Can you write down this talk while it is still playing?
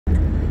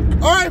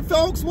All right,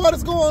 folks, what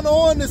is going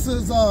on? This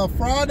is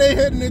Friday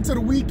heading into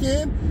the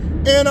weekend,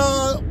 and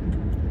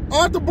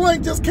Arthur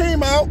Blank just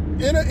came out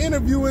in an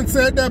interview and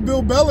said that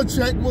Bill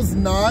Belichick was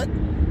not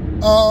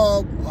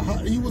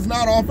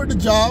offered the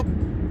job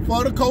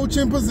for the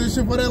coaching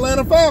position for the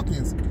Atlanta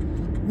Falcons.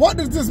 What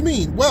does this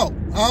mean? Well,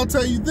 I'll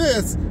tell you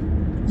this.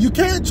 You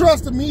can't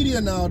trust the media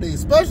nowadays,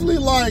 especially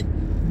like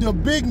the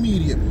big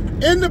media.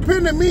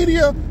 Independent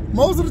media,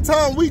 most of the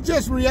time we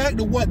just react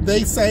to what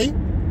they say.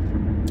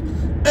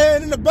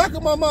 And in the back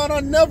of my mind, I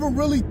never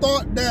really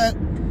thought that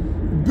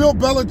Bill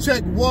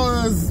Belichick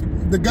was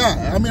the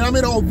guy. I mean, I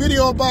made a whole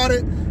video about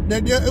it,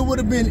 that it would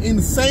have been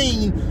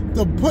insane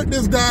to put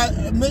this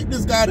guy, make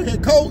this guy the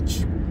head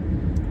coach.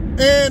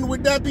 And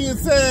with that being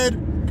said,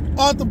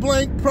 Arthur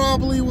Blank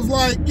probably was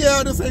like,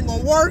 yeah, this ain't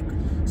gonna work.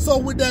 So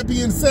with that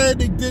being said,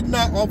 they did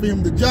not offer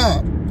him the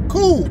job.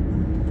 Cool.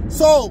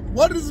 So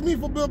what does this mean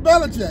for Bill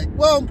Belichick?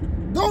 Well,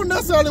 don't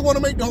necessarily want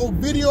to make the whole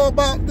video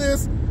about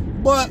this,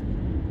 but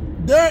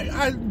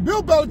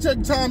Bill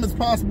Belichick's time is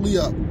possibly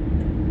up.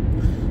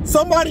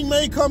 Somebody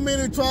may come in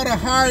and try to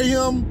hire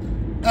him,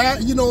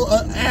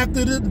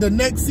 after the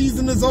next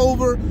season is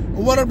over, or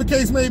whatever the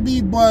case may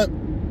be. But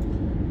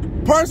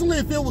personally,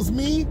 if it was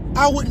me,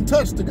 I wouldn't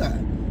touch the guy.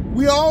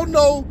 We all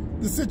know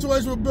the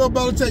situation with Bill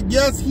Belichick.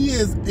 Yes, he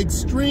is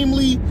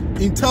extremely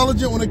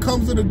intelligent when it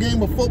comes to the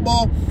game of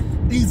football.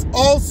 He's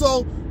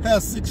also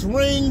has 6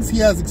 rings. He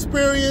has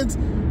experience.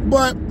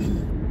 But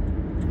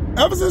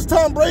ever since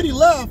Tom Brady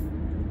left,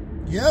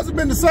 he hasn't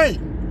been the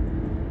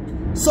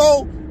same.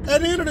 So at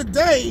the end of the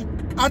day,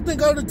 I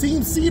think other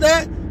teams see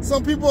that.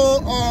 Some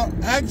people are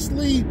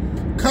actually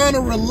kind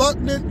of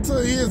reluctant to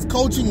his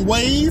coaching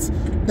ways.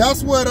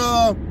 That's what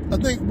I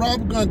think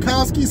Robert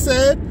Gronkowski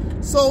said.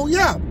 So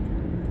yeah,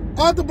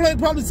 Arthur Blank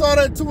probably saw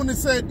that too and they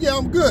said, yeah,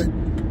 I'm good.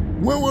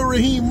 Went with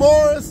Raheem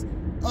Morris.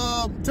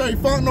 Terry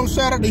Fontenot,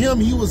 shout out to him.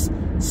 He was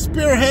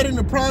spearheading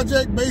the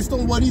project based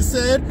on what he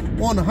said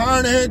on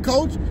hiring a head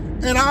coach.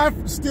 And I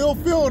still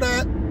feel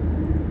that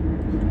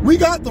we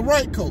got the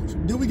right coach.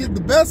 Did we get the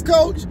best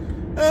coach?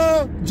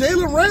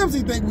 Jalen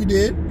Ramsey think we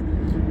did.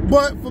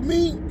 But for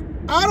me,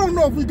 I don't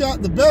know if we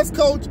got the best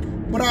coach,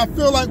 but I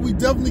feel like we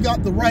definitely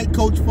got the right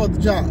coach for the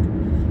job.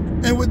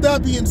 And with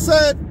that being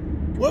said,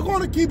 we're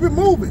going to keep it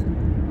moving.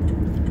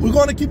 We're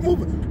going to keep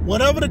moving.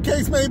 Whatever the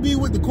case may be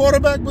with the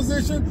quarterback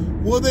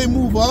position, will they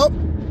move up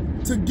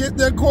to get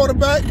their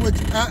quarterback, which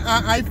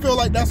I feel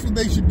like that's what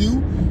they should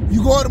do.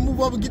 You go out and move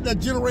up and get that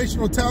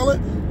generational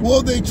talent.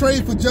 Will they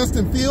trade for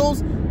Justin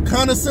Fields?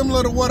 Kind of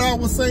similar to what I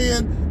was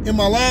saying in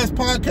my last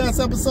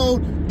podcast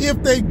episode.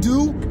 If they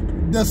do,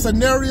 the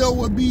scenario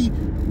would be,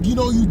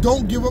 you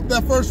don't give up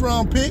that first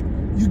round pick.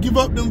 You give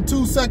up them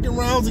 2 second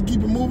rounds and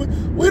keep it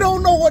moving. We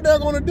don't know what they're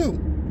going to do.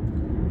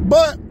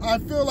 But I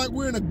feel like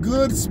we're in a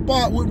good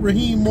spot with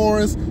Raheem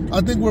Morris. I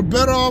think we're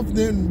better off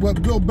than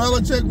what Bill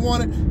Belichick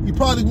wanted. He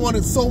probably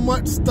wanted so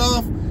much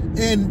stuff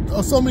and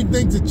so many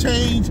things to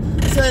change.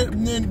 Said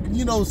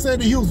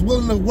that he was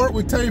willing to work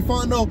with Terry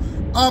Fontenot.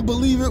 I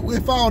believe it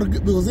if I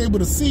was able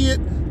to see it,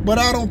 but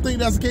I don't think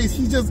that's the case.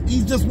 He's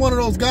just one of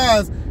those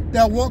guys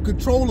that want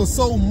control of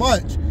so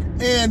much.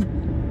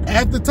 And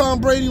after Tom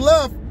Brady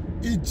left,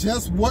 it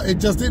just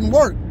didn't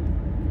work.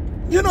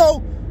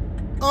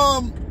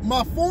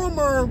 My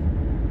former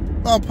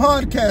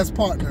podcast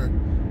partner,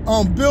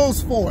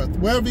 Bill's Fourth,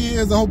 wherever he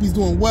is, I hope he's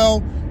doing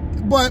well.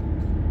 But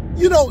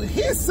he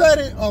said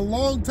it a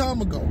long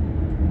time ago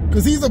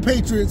because he's a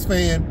Patriots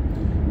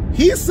fan.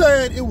 He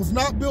said it was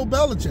not Bill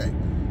Belichick.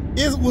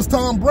 It was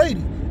Tom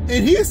Brady.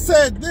 And he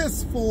said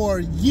this for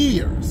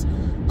years.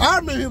 I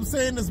remember him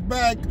saying this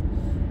back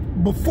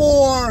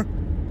before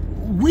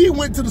we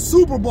went to the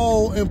Super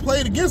Bowl and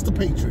played against the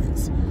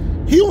Patriots.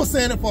 He was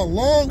saying it for a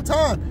long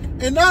time.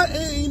 And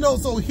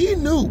so he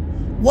knew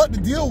what the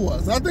deal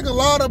was. I think a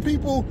lot of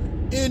people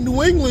in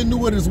New England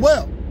knew it as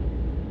well.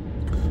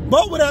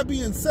 But with that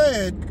being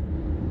said,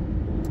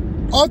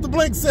 Arthur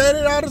Blank said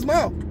it out his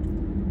mouth.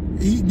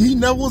 He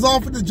never was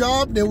offered the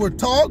job. There were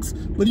talks,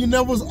 but he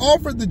never was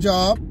offered the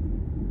job.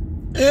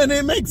 And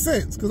it makes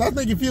sense, because I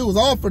think if he was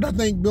offered, I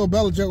think Bill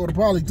Belichick would have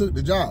probably took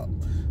the job.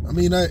 I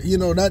mean,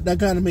 that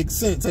kind of makes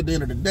sense at the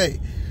end of the day.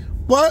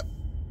 But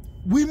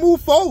we move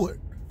forward.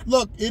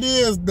 Look, it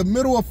is the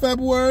middle of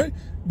February.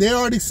 They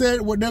already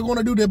said what they're going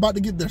to do. They're about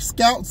to get their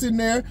scouts in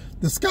there.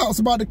 The scouts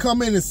about to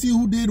come in and see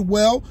who did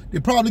well. They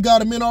probably got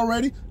them in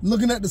already.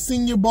 Looking at the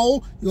Senior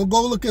Bowl, you'll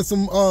go look at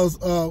some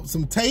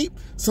tape,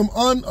 some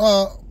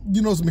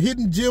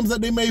hidden gems that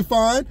they may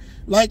find,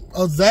 like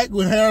Zach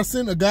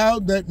Harrison, a guy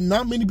that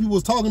not many people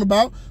was talking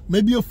about.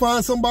 Maybe you'll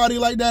find somebody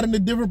like that in a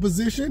different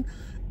position.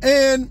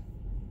 And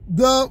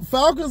the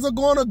Falcons are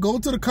going to go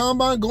to the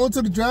combine, go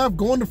into the draft,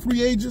 go into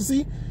free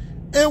agency,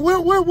 and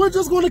we're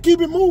just going to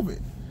keep it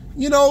moving. A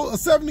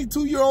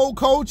 72-year-old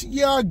coach,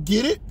 yeah, I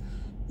get it.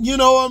 He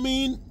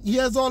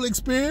has all the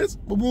experience,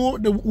 but we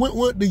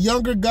want the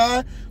younger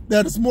guy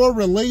that is more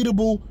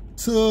relatable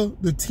to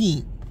the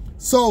team.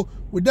 So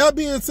with that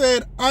being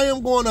said, I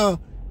am going to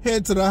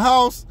head to the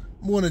house.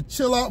 I'm going to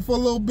chill out for a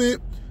little bit,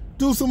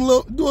 do a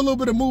little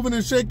bit of moving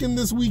and shaking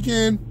this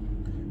weekend,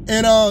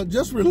 and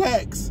just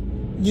relax.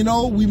 You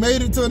know, we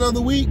made it to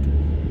another week,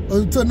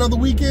 to another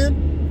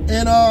weekend,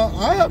 and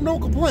I have no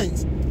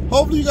complaints.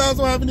 Hopefully you guys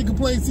don't have any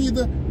complaints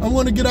either. I'm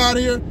going to get out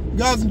of here. You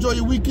guys enjoy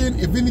your weekend.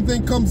 If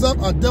anything comes up,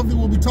 I definitely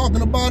will be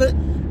talking about it,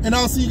 and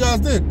I'll see you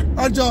guys then.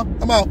 All right, y'all.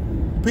 I'm out.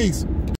 Peace.